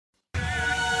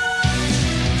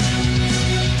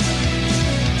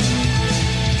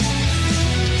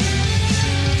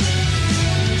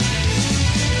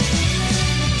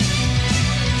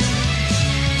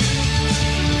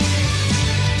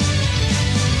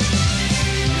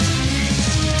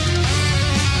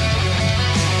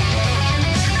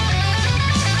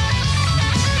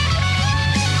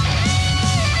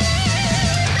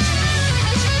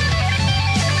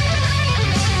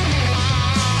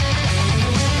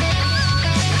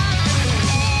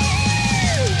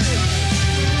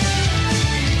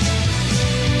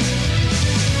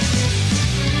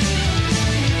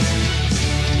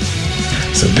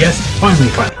So yes,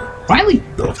 finally,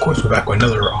 though, of course, we're back with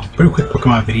another pretty quick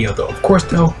Pokemon video, though, of course,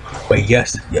 though. But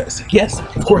yes,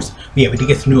 of course, yeah, we did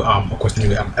get some new, of course, the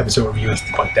new episode review and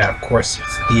stuff like that. Of course,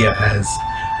 Cynthia has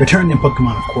returned in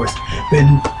Pokemon, of course,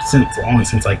 been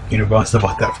since like Universe and stuff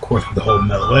like that, of course, with the whole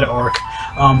Meloetta arc.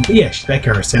 But yeah, she's back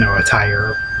in her center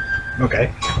attire.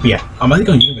 Okay, but yeah, I think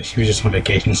on Universe she was just on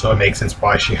vacation, so it makes sense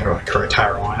why she had like her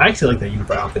attire on. I actually like the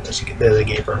Universe outfit that they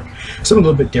gave her. Something a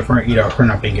little bit different, you know, her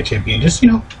not being a champion, just, you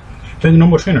know, being a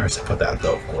normal trainer and stuff like that,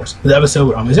 though, of course. The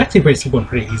episode is actually pretty simple and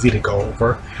pretty easy to go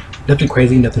over. Nothing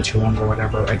crazy, nothing too long or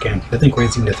whatever. Again, nothing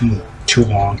crazy, nothing too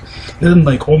long. Nothing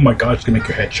like, oh my god, it's gonna make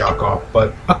your head shock off.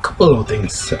 But a couple little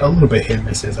things, a little bit hit and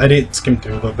misses. I did skim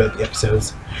through a little bit of the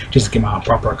episodes just to get my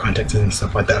proper context and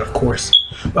stuff like that, of course.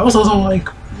 But I was also like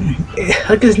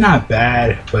it's not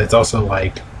bad, but it's also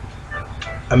like,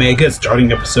 I mean, a good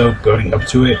starting episode, building up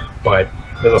to it, but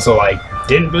it's also like,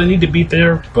 didn't really need to be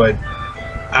there, but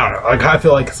I don't know, like, I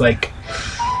feel like it's like,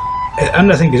 I'm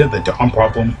not saying it's the Dawn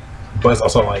problem, but it's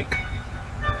also like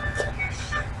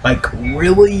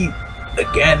really,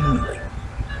 again, like,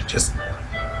 just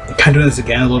kind of doing this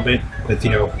again a little bit with,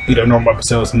 you know, normal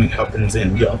episodes, something happens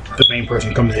and, you know, the main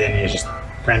person comes in and is just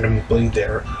randomly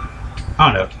there.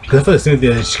 I don't know, because I feel like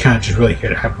Cynthia is kind of just really here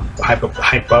to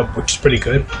hype up, which is pretty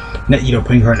good. Not, you know,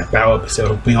 putting her in a battle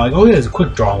episode, being like, oh yeah, it's a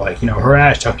quick draw, like, you know, her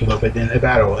ass chucked a little bit in the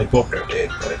battle, like Volpner did,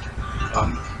 but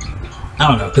I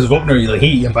don't know, because Volpner, like,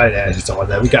 he invited Ash and stuff like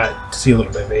that. We got to see a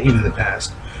little bit of it, even in the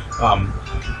past.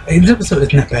 This episode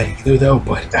isn't that bad either, though,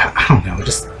 but I don't know,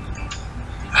 just,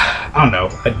 I don't know,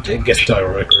 I guess until I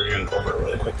record and go over it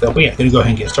really quick, though. But yeah, gonna go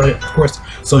ahead and get started, of course.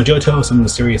 So in Johto, some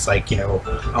mysterious, like, you know,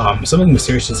 something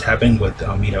mysterious has happened with,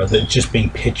 you know, the just being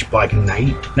pitch black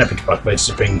night, not pitch black, but it's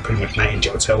just being pretty much night in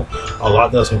Johto. A lot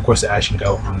of those, so of course, Ash and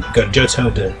go to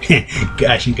Johto to,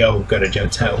 Ash and go to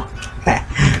Johto.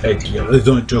 You know, there's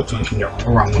only jokes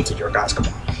around once a year, guys, come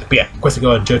on. But yeah, of course, I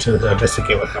go to Johto to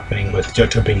investigate what's happening with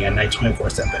Johto being at night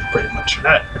 24/7, pretty much.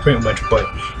 Not pretty much, but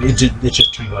it's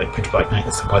just turning like pitch black night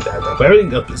and stuff like that, though. But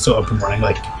everything is still up and running,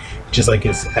 like, just like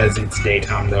as it's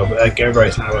daytime, though. But like,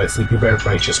 everybody's not really sleepy, but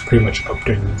everybody's just pretty much up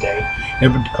during the day,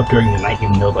 never up during the night,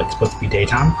 even though like it's supposed to be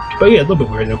daytime. But yeah, a little bit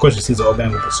weird. And of course, we see the old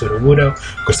man with the Sudowoodo.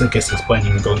 Of course, I guess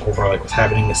explaining and going over like what's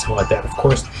happening and stuff like that. Of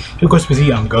course, we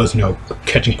see goes, you know,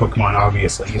 catching Pokemon.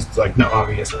 Obviously, he's like, not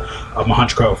obvious.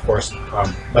 Honchkrow, of course.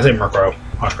 I say Murkrow.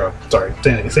 Honchkrow. Sorry,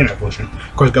 same evolution.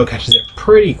 Of course, Go catches it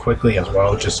pretty quickly as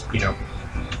well. Just, you know,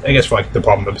 I guess for like the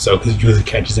problem episode, because he usually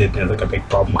catches it and like a big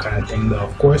problem kind of thing, though,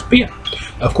 of course. But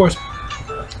yeah, of course,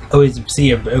 always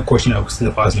see, of course, you know, see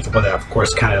the flies and stuff like that. Of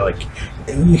course, kind of like,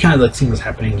 you kind of like see what's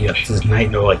happening. You know, this night,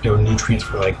 no nutrients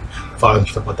for like flies and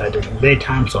stuff like that during the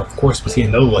daytime. So of course, we see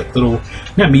another like little,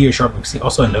 not meteor sharp, but we see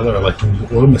also another like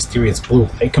little mysterious blue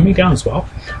light coming down as well.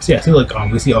 So yeah, I feel like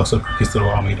we see also this little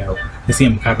you know, we see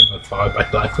him having like fog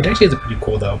like black, which actually is pretty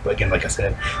cool, though. But again, like I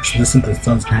said, since the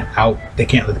sun's not out, they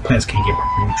can't, like, the plants can't get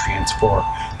nutrients for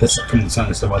this from the sun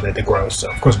and stuff like that to grow. So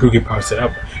of course, Grookey powers it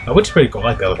up, which is pretty cool.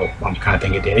 I like that little kind of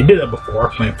thing it did. It did that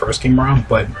before when it first came around,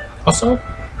 but also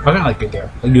I kind of like it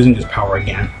there, like using his power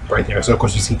again right there. So of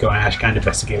course, we see Go and Ash kind of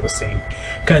investigate what's saying,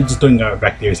 kind of just doing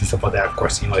back theories and stuff like that. Of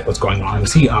course, seeing like what's going on. We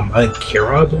see I think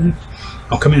Kira, I believe.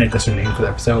 I'll come in and guess her name for the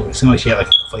episode. It seemed like she had like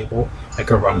a label, like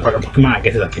her partner Pokemon. I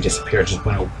guess like it disappeared, just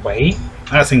went away.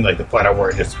 I'm not saying like the flat out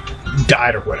where it just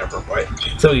died or whatever, but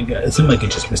so it seemed like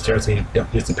it just mysteriously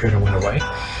disappeared and went away.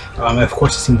 Of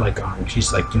course, it seemed like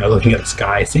she's like, you know, looking at the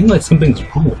sky. It seemed like something's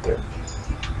wrong with her,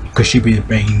 because she'd be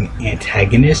being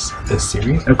antagonist of this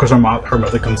series. And of course, her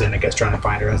mother comes in, I guess, trying to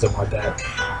find her and stuff like that.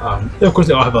 Of course,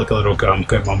 they all have like a little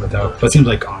good moment, though. But it seems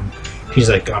like she's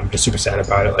like just super sad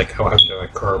about it, like how happened to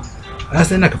like her. That's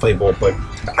not completable, but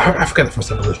I forgot the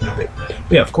first evolution of it.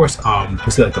 But yeah, of course,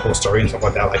 we see like the whole story and stuff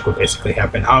like that, like what basically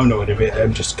happened. I don't know what of it.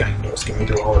 I'm just kind of skimming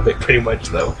through all of it, pretty much,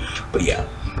 though. But yeah,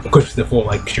 of course, the full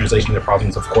like translation of the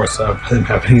problems, of course, of them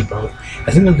having both.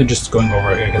 I think that they're just going over,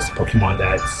 I guess, the Pokemon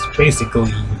that's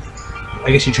basically,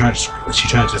 I guess she's trying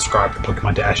to describe the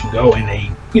Pokemon to Ash and Go, and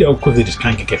they, you know, quickly just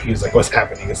kind of get confused, like what's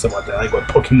happening and stuff like that. Like what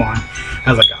Pokemon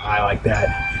has like an eye like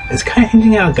that. It's kind of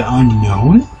hinting at like an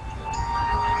unknown.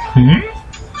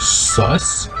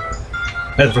 Sus.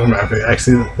 That's from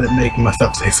actually making my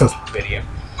stuff say sus in the video.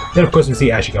 Then of course we see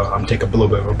Ash and Go take up a little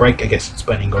bit of a break. I guess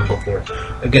explaining, going over there.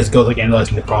 I guess Go's like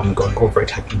analyzing the problem, going over it,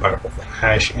 talking about it for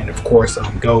Ash, and of course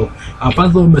Go finds a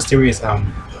little mysterious. I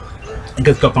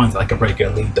guess Go finds like a break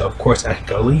and leave, though. Of course, Ash and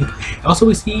Go leave. Also,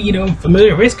 we see, you know,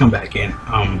 familiar face come back in.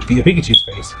 Via Pikachu's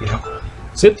face, you know,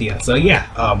 Cynthia. So yeah,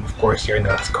 of course, you know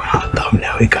what's going on.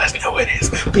 Thumbnail, you guys know what it is.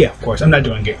 But yeah, of course, I'm not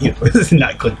doing it. You know, this is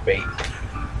not clickbait.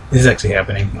 This is actually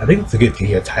happening. I think it's a good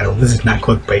video title. This is not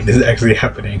clickbait. This is actually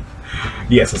happening.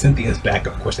 Yeah, so Cynthia is back,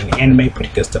 of course, in the anime.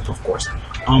 Pretty good stuff, of course.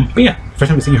 But yeah, first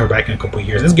time we've seen her back in a couple of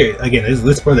years. It's good. Again,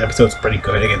 this part of the episode is pretty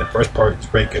good. Again, the first part is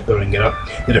pretty good, building it up.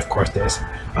 Then, of course, this.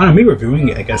 I don't know, me reviewing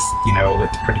it, I guess, you know,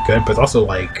 it's pretty good, but it's also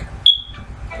like,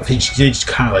 they just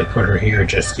kind of like put her here,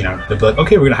 just, you know, they'll be like,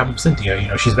 okay, we're gonna have Cynthia, you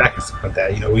know, she's back and stuff like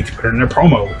that. You know, we put her in a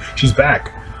promo, she's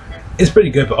back. It's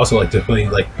pretty good, but also like to really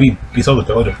like we saw the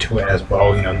build up to it as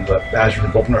well. You know, the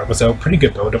Azure opener episode, pretty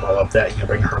good build up. I love that. You know,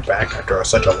 bringing her back after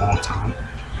such a long time.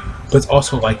 But it's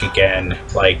also like, again,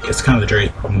 like it's kind of the jury's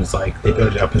problem is like they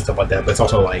build it up and stuff like that. But it's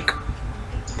also like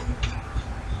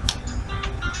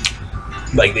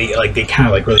they kind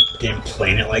of like really didn't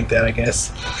plan it like that. I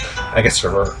guess for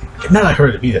her, not like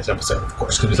her to be this episode, of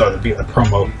course, because we saw the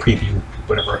promo preview,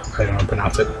 whatever I don't know how to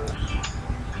pronounce it.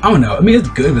 I don't know. I mean, it's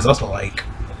good, but it's also like.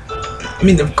 I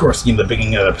mean, of course, you know, the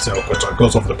beginning of the episode, of course,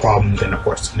 goes over the problem, then, of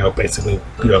course, you know, basically,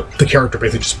 you know, the character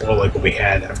basically just spoiled, like, what we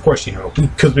had, and, of course, you know,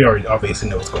 because we already obviously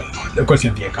know what's going on. Of course,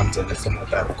 Cynthia comes in and stuff like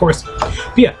that, of course.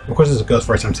 But, yeah, of course, this is Ghost's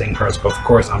first time seeing her, so, of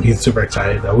course, he's super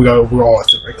excited, though. We're all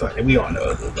super excited. We all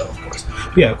know that, though, of course.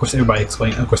 But, yeah, of course, everybody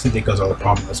explains, of course, Cynthia goes over the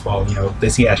problem as well, you know, they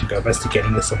see Ash and go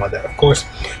investigating and stuff like that, of course.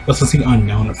 We also see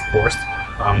Unknown, of course.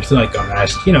 So like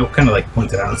Ash, you know, kind of like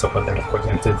pointed out and stuff like that. Of course,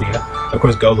 and Cynthia, of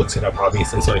course, Go looks it up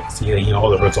obviously, so you can see, you know,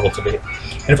 all the results of it.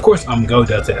 And of course, Go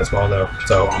does it as well, though.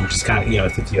 So just kind of, you know,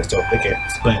 Cynthia still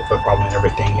explaining the problem and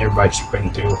everything. Everybody's just putting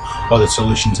through all the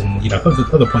solutions and, you know,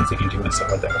 other points they can do and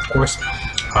stuff like that. Of course,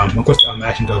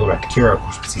 Ash and go back to Kira. Of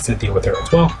course, we see Cynthia with her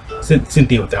as well.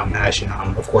 Cynthia with Ash, and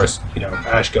of course, you know,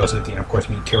 Ash goes, Cynthia, and of course,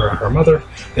 meet Kira and her mother.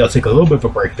 They'll take a little bit of a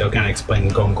break. They'll kind of explain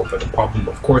and go over the problem,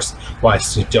 of course, why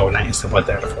it's Joe Knight and stuff like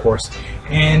that, of course.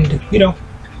 And you know,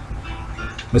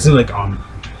 this is like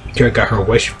Kira got her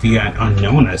wish via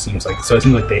Unknown. It seems like so. It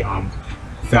seems like they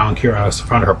found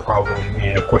her problem,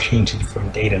 and of course, changed it from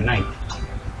day to night.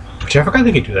 Which I forgot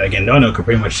they could do that again. No could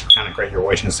pretty much kind of grant your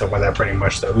wish and stuff like that. Pretty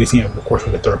much, so we've seen it, of course,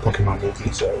 with the third Pokemon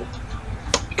movie. So.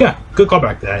 Yeah, good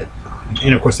callback to that.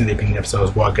 And of course, in the beginning episode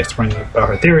as well, gets running about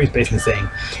her theories, basically saying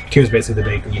Kira's basically the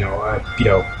big,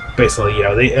 basically, you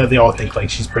know, they all think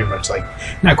like she's pretty much like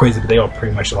not crazy, but they all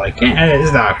pretty much like,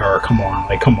 it's not her. Come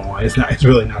on, it's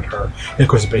really not her. And of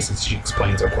course, basically she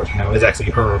explains, of course, you know, it's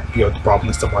actually her, you know, the problem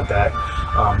and stuff like that.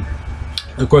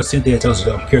 Of course, Cynthia tells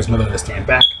her Kira's mother to stand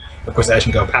back. Of course, Ash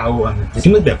and Go Powell, and it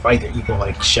seems like that fight that equal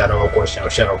like Shadow, of course, you know,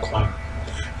 Shadow clone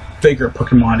figure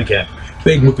Pokemon again.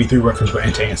 Big movie 3 reference with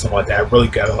Entei and stuff like that. Really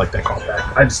good. I like that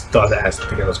callback. I just thought that as to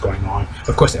figure out what's going on.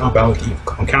 Of course, they all battle with the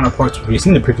evil counterparts. We've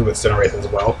seen the preview with Cinderace as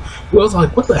well. We was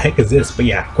like, what the heck is this? But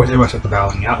yeah, of course, everyone starts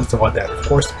battling out and stuff like that. Of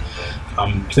course,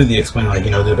 Cynthia explained, like, you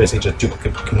know, they're basically just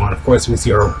duplicate Pokemon. Of course, we see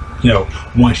her, you know,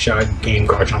 one-shot game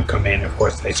Garchop come in. Of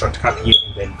course, they start to copy it.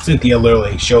 And then Cynthia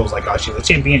literally shows, like, oh, she's a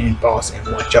champion and boss and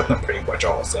one-shot them pretty much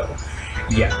also.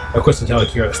 Yeah, of course, to tell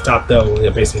Kira to stop, though,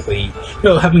 they're basically, you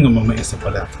know, having a moment and stuff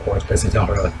like that, of course, basically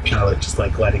telling her, like, kind of like, just,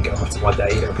 like, let it go and stuff like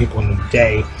that. You know, people in the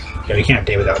day, you know, you can't have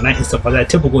day without night and stuff like that.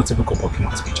 Typical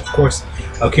Pokemon speech, of course.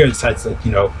 Kira decides to,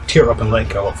 you know, tear up and let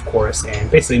go, of course, and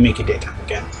basically make it daytime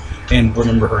again. And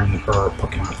remember her and her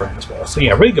Pokemon friend as well. So,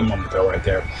 yeah, really good moment, though, right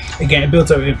there. Again, it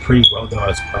builds up pretty well, though,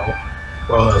 as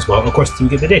well. Of course, we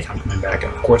get the daytime coming back,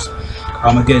 and of course,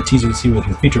 I get a teaser to see what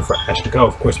the future for Ash to Go.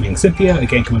 Of course, meeting Cynthia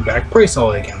again coming back, pretty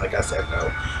solid again, like I said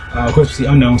though. Of course, we see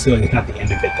Unknown, so like it's not the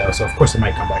end of it though. So of course, it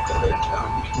might come back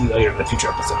later in the future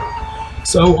episode.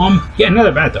 So yeah, not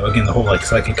that bad though. Again, the whole like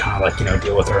psychic kind of like, you know,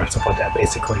 deal with her and stuff like that.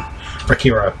 Basically, for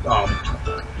Kira,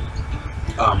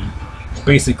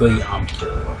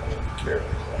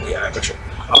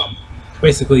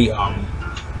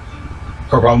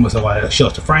 her problem was that she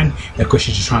lost a friend, and of course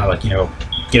she's just trying to, like, you know,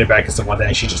 get it back and stuff like that,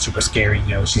 and she's just super scary,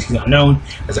 you know, she's Unknown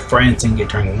as a friend, seeing it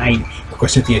during the night. Of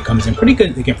course, Cynthia comes in pretty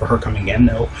good again for her coming in,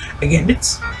 though. Again,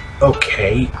 it's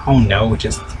okay, I don't know,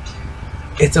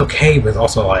 it's okay, but it's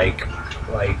also like,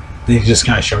 they just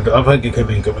kind of showed up. I feel like it could have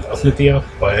been good without Cynthia,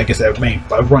 but I guess that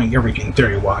by running everything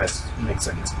theory-wise, makes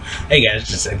sense. Again, it's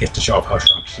just, I guess, to show off how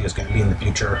strong she is going to be in the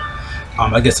future.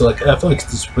 I guess, so, like, I feel like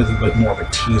this is really like more of a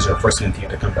teaser for Cynthia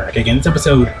to come back. Again, this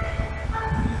episode,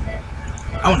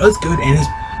 I don't know, it's good and it's,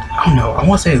 I don't know, I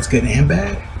won't say it's good and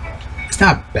bad. It's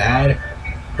not bad,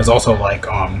 but it's also like,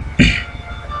 I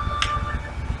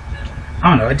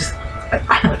don't know,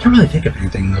 I can't really think of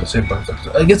anything though.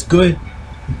 Like, it's good,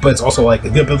 but it's also like a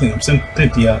good building of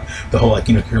Cynthia, the whole, like,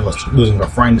 you know, you're losing a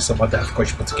friend and stuff like that. Of course,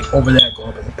 she wants to get over that, go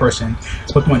over as a person.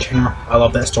 It's Pokemon Trainer, I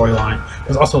love that storyline.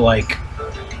 There's also like,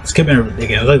 skipping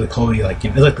again, it's like the Chloe, like, you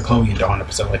know, it's like the Chloe and Dawn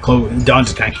episode. Like, Dawn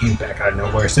just kind of came back out of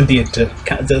nowhere. Cynthia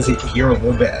kind of does it here a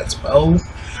little bit as well.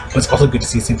 But it's also good to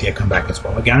see Cynthia come back as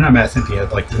well. Again, I'm not mad at Cynthia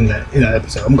like in that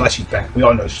episode. I'm glad she's back. We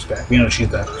all know she's back. We know she's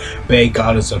the big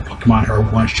goddess of Pokemon. Her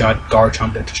one-shot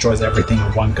Garchop that destroys everything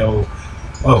in one go.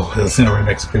 Oh, the Cinderace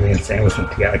remix is really insane with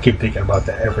Cynthia. I keep thinking about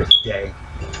that every day.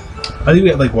 I think we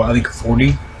had like what? I think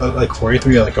 40, like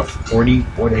 43, like a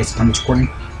 44 days time recording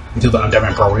until the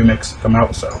Undead Pro remix come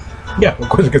out. So yeah, of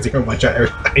course, because you're one shot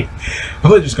everybody. I'm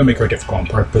probably just gonna make her difficult on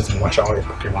purpose and one shot all your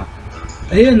Pokemon.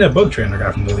 And that bug trainer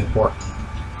guy from the Elite Four.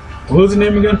 What was his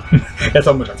name again? That's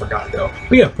how much I forgot though.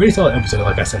 But yeah, pretty solid episode,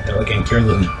 like I said though. Again, Kira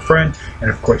losing her friend, and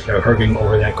of course, you know, her getting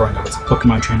over that, growing up as a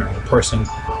Pokemon trainer and a person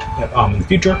in the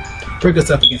future. Pretty good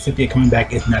stuff. Again, Cynthia coming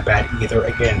back isn't that bad either.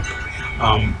 Again,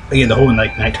 the whole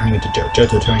night turning into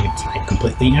Johto turning into night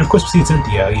completely, and of course we see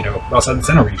Cynthia, you know, outside the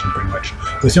center region pretty much.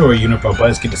 We see her Unifo, but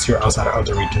it's good to see her outside of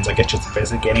other regions. I guess just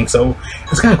investigating. So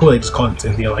it's kind of cool. They just call it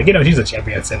Cynthia, like, you know, she's a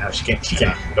champion, so now she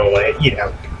can't go away, you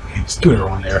know. Just do it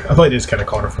on there. I thought they just kind of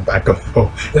called her from back up.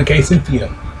 Oh, okay, Cynthia,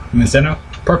 Minceno,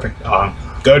 perfect.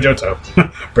 Go Johto.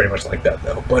 Pretty much like that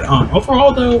though. But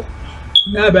overall though,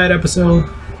 not a bad episode.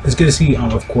 It's good to see,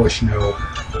 of course, you know,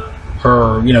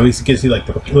 her, you know, it's good to see like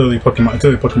the literally Pokemon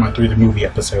 3 the movie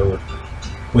episode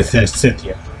with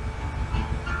Cynthia.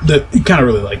 You kind of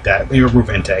really like that. Maybe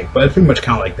Ruvente, but it's pretty much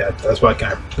kind of like that. That's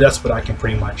what I can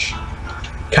pretty much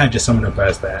kind of just sum it up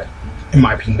as that. In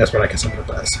my opinion, that's what I can sum it up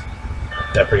as.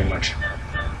 That pretty much.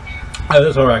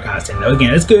 That's what I kind of say. No,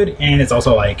 again, it's good, and it's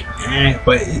also like,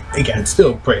 but again, it's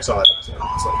still a pretty solid episode.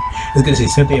 It's good to see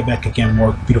Cynthia back again,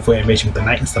 more beautiful animation with the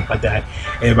night and stuff like that.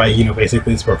 Everybody, you know,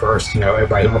 basically it's reversed. You know,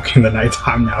 everybody's working in the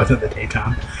nighttime now instead of the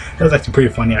daytime. That was actually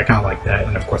pretty funny. I kind of like that,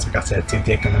 and of course, like I said,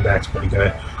 Cynthia coming back is pretty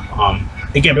good.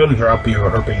 Again, building her up, you know,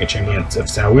 her being a champion of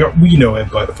Sound, we know it,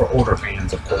 but for older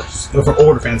fans, of course, for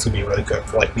older fans, it's gonna be really good.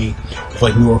 For like me, for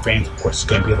like newer fans, of course, it's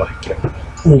gonna be like, you know,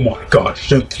 oh my god,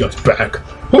 Cynthia's back,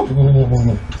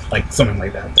 like something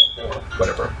like that, or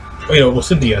whatever. But, you know, well,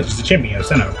 Cynthia is the champion of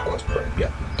Sound, of course, but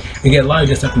yeah, you get a lot of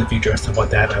just stuff in the future and stuff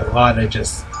like that, a lot of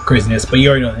just craziness. But you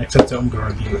already know the next episode I'm going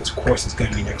to review, of course, it's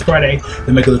going to be next Friday,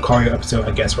 the Mega Lucario episode.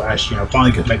 I guess we're actually, you know,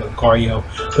 finally get Mega Lucario.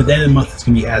 But then in the month it's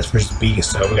going to be Ash vs. B,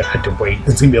 so we're going to have to wait.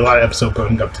 It's going to be a lot of episodes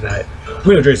building up to that.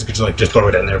 We know Jason could just throw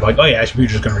it in there, like, oh yeah, Ash and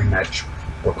just going to rematch.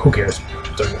 Well, who cares?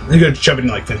 So they're going to shove it in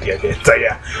like Cynthia again. So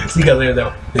yeah, see you guys later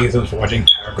though. Thank you so much for watching.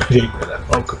 Have a great day.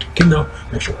 All good to Kindle.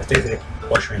 Make sure to stay safe.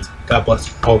 Wash your hands. God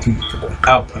bless all of you for going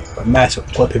out. A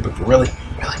massive blood paper for really.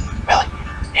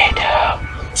 And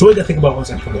so what do you think about what's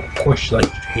in for the Porsche? Like,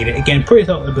 hate it again. Pretty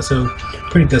solid episode.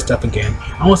 Pretty good stuff again.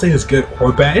 I won't say it's good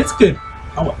or bad. It's good.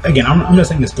 Again, I'm not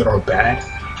saying it's good or bad.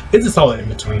 It's a solid in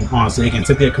between, honestly. Again,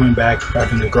 Cynthia coming back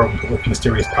from the girl with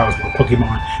mysterious powers with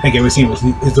Pokemon. Again, we've seen it's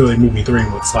literally movie 3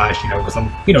 with Slash, you know, with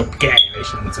some, you know, gang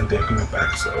animation and Cynthia coming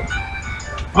back. So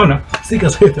I don't know. See you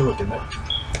guys later.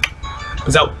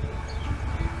 Peace out.